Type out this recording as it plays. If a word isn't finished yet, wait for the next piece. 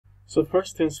So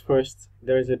first things first,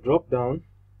 there is a drop down,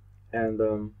 and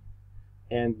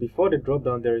before the drop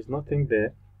down there is nothing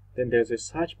there. Then there's a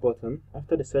search button.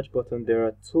 After the search button there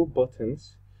are two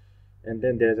buttons, and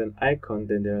then there's an icon,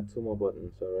 then there are two more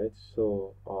buttons. All right,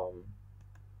 so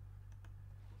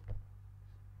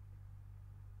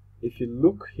if you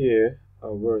look here,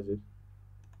 where is it?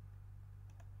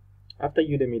 After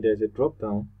Udemy there's a drop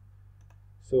down.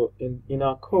 So in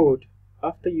our code,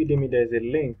 after Udemy there's a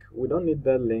link. We don't need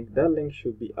that link. That link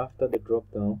should be after the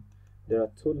drop down. There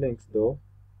are two links though,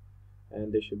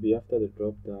 and they should be after the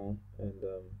drop down. And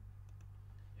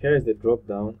here is the drop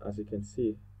down. As you can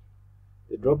see,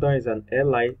 the drop down is an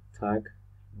li tag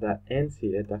that ends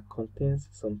here that contains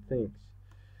some things.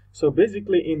 So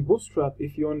basically in Bootstrap,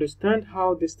 if you understand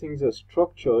how these things are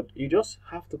structured, you just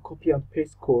have to copy and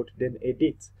paste code, then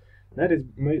edit. That is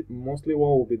mostly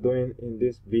what we'll be doing in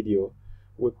this video.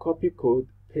 We'll copy code,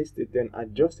 paste it, then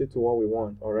adjust it to what we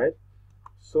want. All right,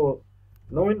 so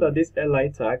knowing that this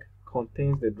li tag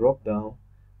contains the drop down,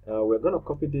 we're going to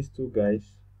copy these two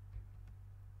guys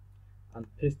and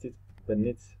paste it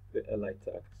beneath the li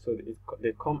tag, so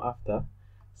they come after.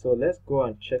 So let's go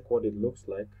and check what it looks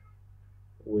like.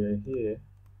 We're here,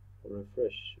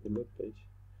 refresh the load page.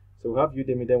 So we have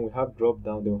Udemy, then we have drop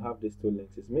down, then we have these two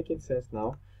links. It's making sense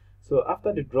now. So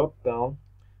after the drop down,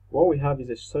 what we have is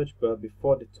a search bar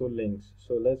before the two links.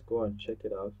 So let's go and check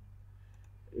it out.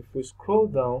 If we scroll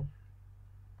down,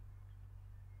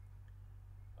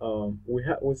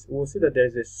 we'll see that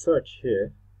there's a search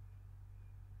here.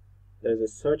 There's a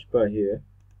search bar here.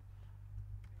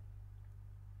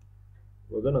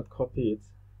 We're gonna copy it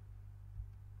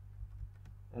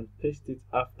and paste it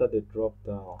after the drop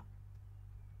down.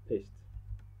 Paste.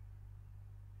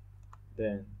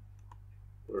 Then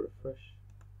we'll refresh.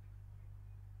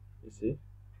 You see,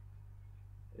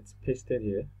 it's pasted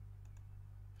here.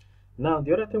 Now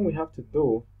the other thing we have to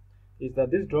do is that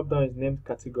this drop down is named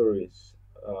categories.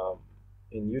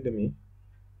 In Udemy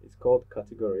it's called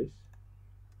categories.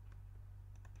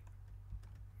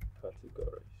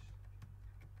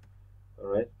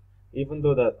 Alright, even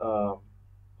though that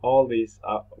all these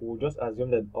we'll just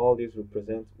assume that all these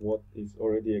represent what is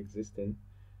already existing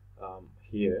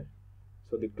here.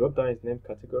 So the drop down is named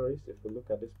categories. If we look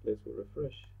at this place, we'll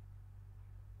refresh,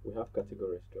 we have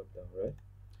categories drop down, right?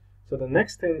 So the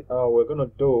next thing we're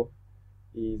gonna do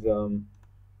is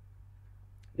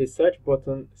the search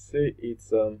button, say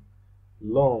it's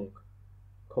long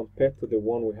compared to the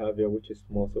one we have here, which is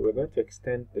small. So we're going to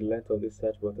extend the length of this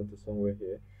search button to somewhere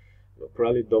here. We'll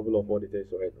probably double of what it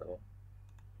is right now.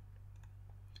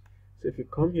 So if you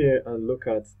come here and look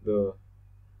at the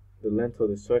length of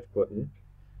the search button,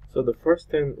 so the first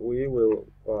thing we will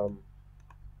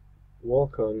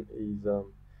work on is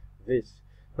this.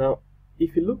 Now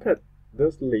if you look at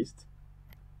this list,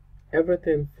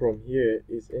 everything from here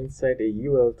is inside a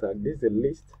UL tag. This is a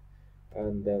list,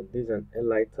 and this is an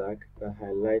li tag that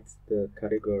highlights the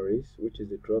categories, which is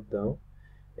the drop down.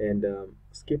 And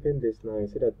skipping this now, you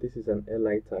see that this is an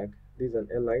li tag. This is an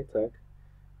li tag,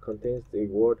 contains the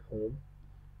word home,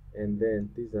 and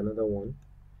then this is another one,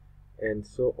 and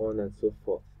so on and so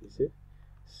forth. You see,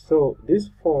 so this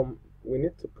form we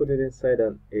need to put it inside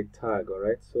a tag. All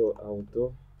right, so I'll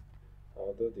do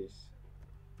this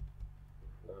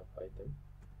item.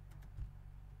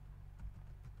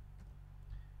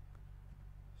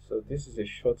 So this is a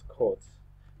shortcut.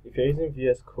 If you're using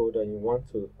VS Code and you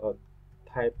want to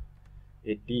type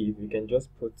a div, you can just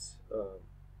put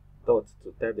dot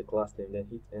to type the class name, then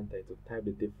hit enter to type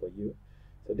the div for you.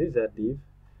 So this is a div,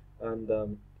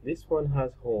 and this one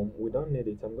has home. We don't need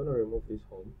it. I'm going to remove this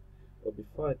home, but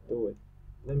before I do it,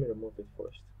 let me remove it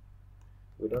first.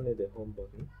 We don't need the home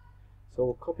button. So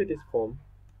we'll copy this form,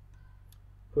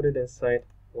 put it inside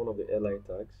one of the li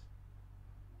tags.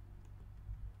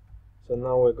 So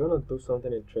now we're going to do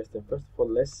something interesting. First of all,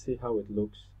 let's see how it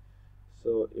looks.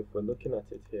 So if we're looking at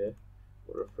it here,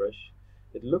 we'll refresh.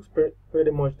 It looks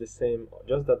pretty much the same,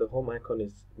 just that the home icon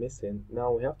is missing.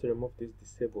 Now we have to remove this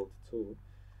disabled too.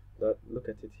 That, look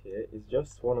at it here. It's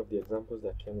just one of the examples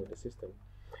that came with the system.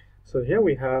 So here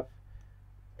we have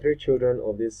three children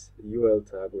of this UL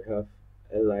tag. We have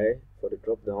li for the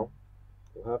drop down,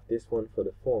 we have this one for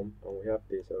the form, and we have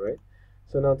this. All right,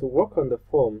 so now to work on the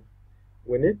form,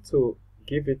 we need to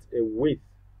give it a width.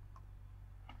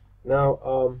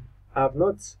 Now I have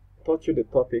not taught you the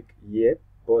topic yet,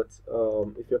 but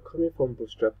if you're coming from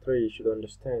Bootstrap 3, you should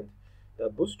understand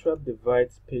that Bootstrap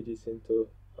divides pages into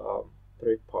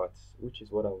 3 parts, which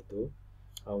is what I'll do.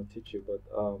 I'll teach you, but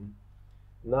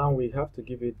now we have to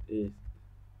give it a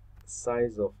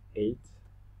size of 8,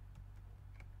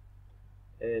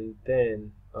 and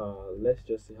then let's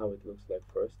just see how it looks like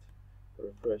first.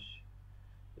 Refresh.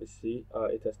 You see,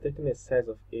 it has taken a size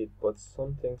of 8, but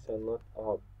some things are not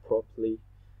properly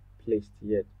placed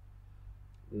yet.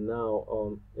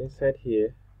 Now, inside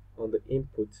here, on the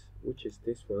input, which is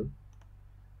this one,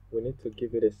 we need to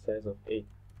give it a size of 8.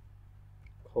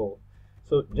 Cool.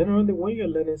 So generally, when you're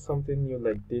learning something new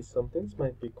like this, some things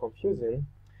might be confusing,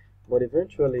 but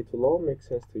eventually it will all make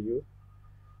sense to you.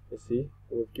 You see,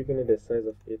 we've given it a size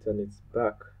of 8 and it's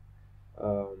back.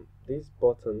 This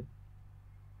button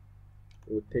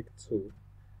will take 2.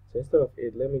 So instead of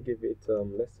 8, let me give it,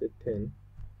 let's say 10.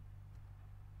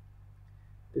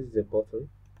 This is a button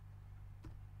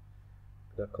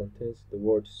that contains the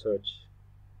word search.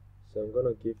 So I'm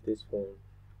gonna give this one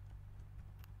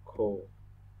call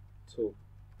 2.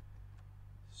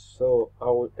 So I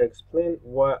will explain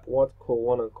what call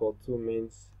 1 and call 2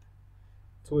 means.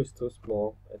 2 is too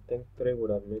small. I think 3 would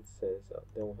have made sense.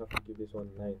 Then we'll have to give this one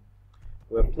 9.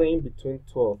 We're playing between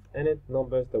 12. Any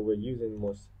numbers that we're using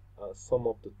must sum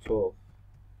up to 12.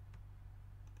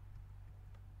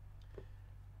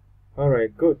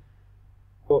 Alright, good.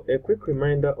 So a quick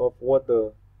reminder of what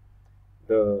the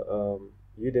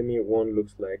Udemy one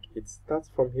looks like. It starts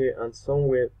from here and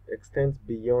somewhere extends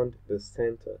beyond the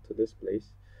center to this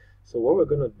place. So what we're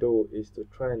going to do is to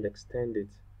try and extend it.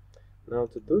 Now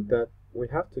to do that, we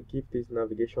have to give this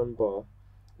navigation bar,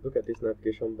 look at this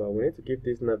navigation bar, we need to give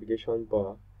this navigation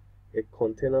bar a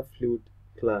container fluid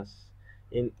class.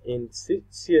 In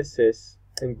CSS,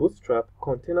 in Bootstrap,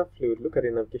 container fluid, look at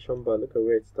the navigation bar, look at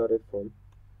where it started from.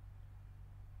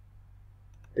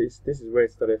 This is where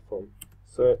it started from.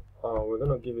 So we're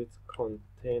going to give it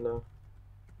container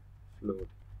fluid.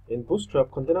 In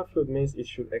Bootstrap, container fluid means it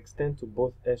should extend to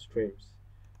both extremes.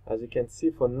 As you can see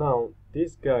for now,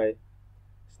 this guy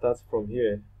starts from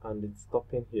here and it's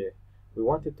stopping here. We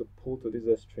want it to pull to this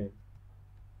extreme.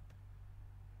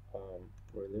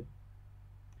 Really?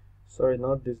 Sorry,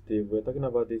 not this div. We're talking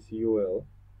about this UL.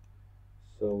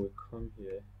 So we come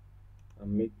here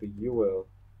and make the UL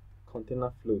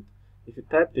container fluid. If you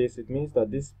type this, it means that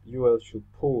this UL should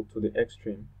pull to the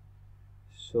extreme.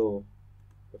 So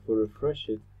if we refresh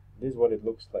it, this is what it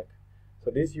looks like.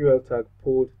 So this UL tag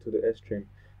pulled to the extreme.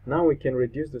 Now we can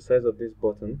reduce the size of this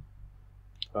button.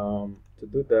 To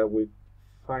do that, we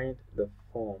find the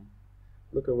form.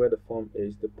 Look at where the form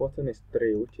is. The button is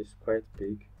 3, which is quite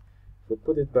big. If we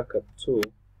put it back at 2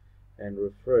 and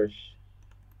refresh,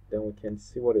 then we can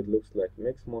see what it looks like. It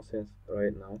makes more sense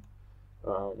right now.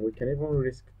 We can even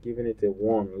risk giving it a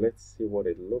 1. Let's see what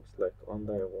it looks like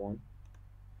under a 1.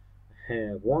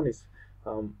 1 is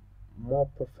more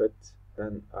perfect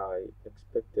than I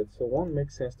expected. So 1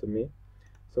 makes sense to me.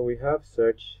 So we have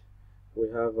search, we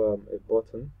have a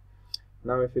button.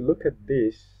 Now if you look at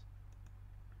this,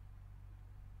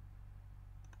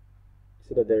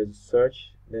 see that there is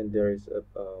search, then there is a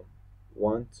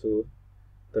 1, 2,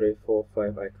 3, 4,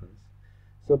 5 icons.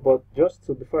 So but just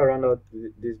to, before I round out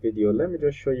this video, let me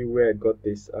just show you where I got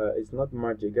this. It's not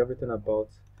magic, everything about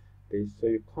this. So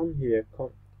you come here,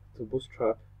 come to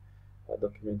Bootstrap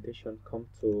documentation, come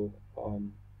to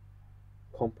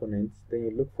components, then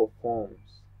you look for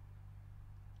forms.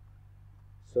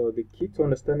 So the key to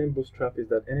understanding Bootstrap is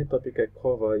that any topic I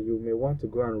cover, you may want to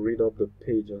go and read up the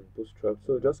page on Bootstrap.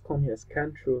 So just come here,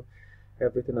 scan through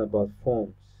everything about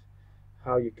forms,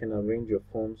 how you can arrange your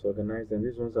forms, organize them.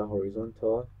 These ones are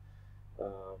horizontal,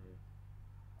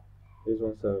 these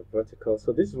ones are vertical.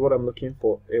 So this is what I'm looking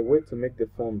for, a way to make the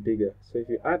form bigger. So if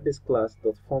you add this class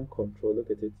 .form control, look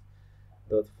at it,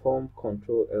 .form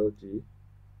control LG.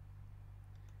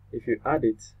 If you add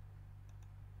it,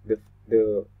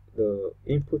 the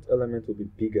input element will be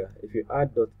bigger. If you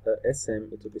add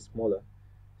 .sm, it will be smaller.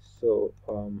 So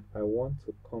I want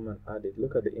to come and add it.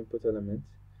 Look at the input element.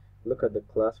 Look at the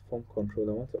class form control.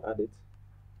 I want to add it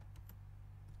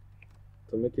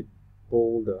to make it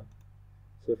bolder.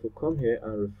 So if we come here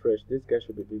and refresh, this guy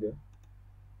should be bigger.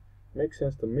 Makes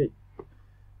sense to me.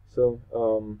 So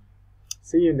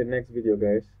see you in the next video,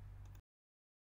 guys.